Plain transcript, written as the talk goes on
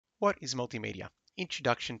What is multimedia?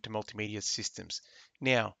 Introduction to multimedia systems.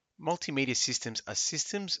 Now, multimedia systems are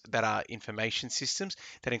systems that are information systems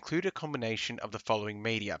that include a combination of the following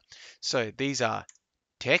media. So these are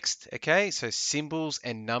text, okay, so symbols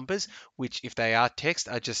and numbers, which if they are text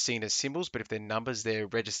are just seen as symbols, but if they're numbers, they're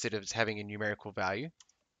registered as having a numerical value.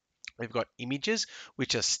 We've got images,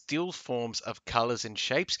 which are still forms of colors and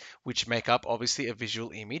shapes, which make up obviously a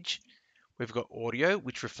visual image. We've got audio,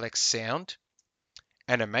 which reflects sound.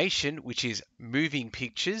 Animation, which is moving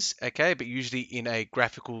pictures, okay, but usually in a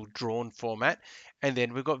graphical drawn format. And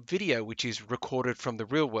then we've got video, which is recorded from the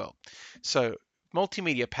real world. So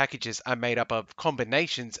multimedia packages are made up of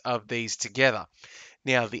combinations of these together.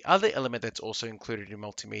 Now, the other element that's also included in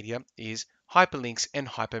multimedia is hyperlinks and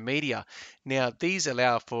hypermedia. Now, these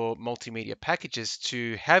allow for multimedia packages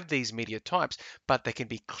to have these media types, but they can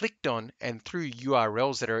be clicked on and through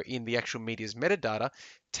URLs that are in the actual media's metadata,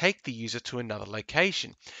 take the user to another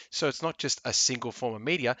location. So it's not just a single form of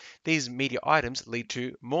media, these media items lead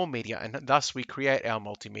to more media, and thus we create our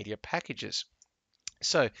multimedia packages.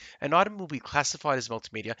 So, an item will be classified as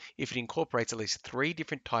multimedia if it incorporates at least three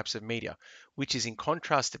different types of media, which is in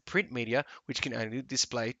contrast to print media, which can only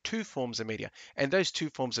display two forms of media. And those two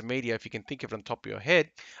forms of media, if you can think of it on top of your head,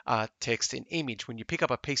 are text and image. When you pick up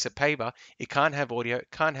a piece of paper, it can't have audio, it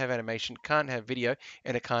can't have animation, can't have video,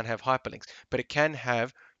 and it can't have hyperlinks, but it can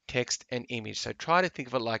have text and image. So try to think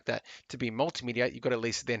of it like that. To be multimedia, you've got to at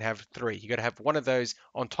least then have three. You've got to have one of those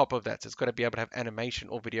on top of that. So it's got to be able to have animation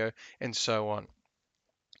or video and so on.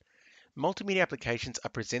 Multimedia applications are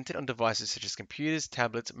presented on devices such as computers,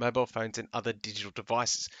 tablets, mobile phones, and other digital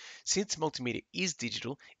devices. Since multimedia is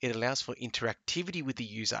digital, it allows for interactivity with the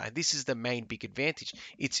user, and this is the main big advantage.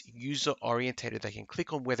 It's user oriented. They can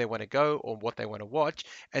click on where they want to go or what they want to watch,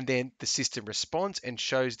 and then the system responds and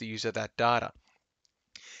shows the user that data.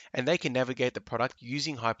 And they can navigate the product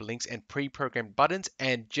using hyperlinks and pre-programmed buttons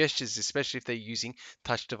and gestures, especially if they're using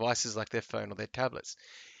touch devices like their phone or their tablets.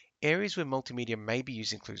 Areas where multimedia may be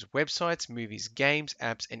used includes websites, movies, games,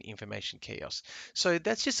 apps, and information kiosks. So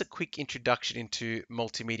that's just a quick introduction into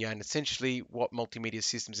multimedia and essentially what multimedia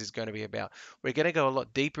systems is going to be about. We're going to go a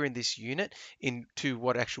lot deeper in this unit into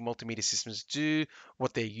what actual multimedia systems do,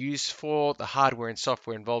 what they're used for, the hardware and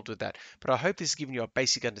software involved with that. But I hope this has given you a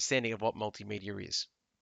basic understanding of what multimedia is.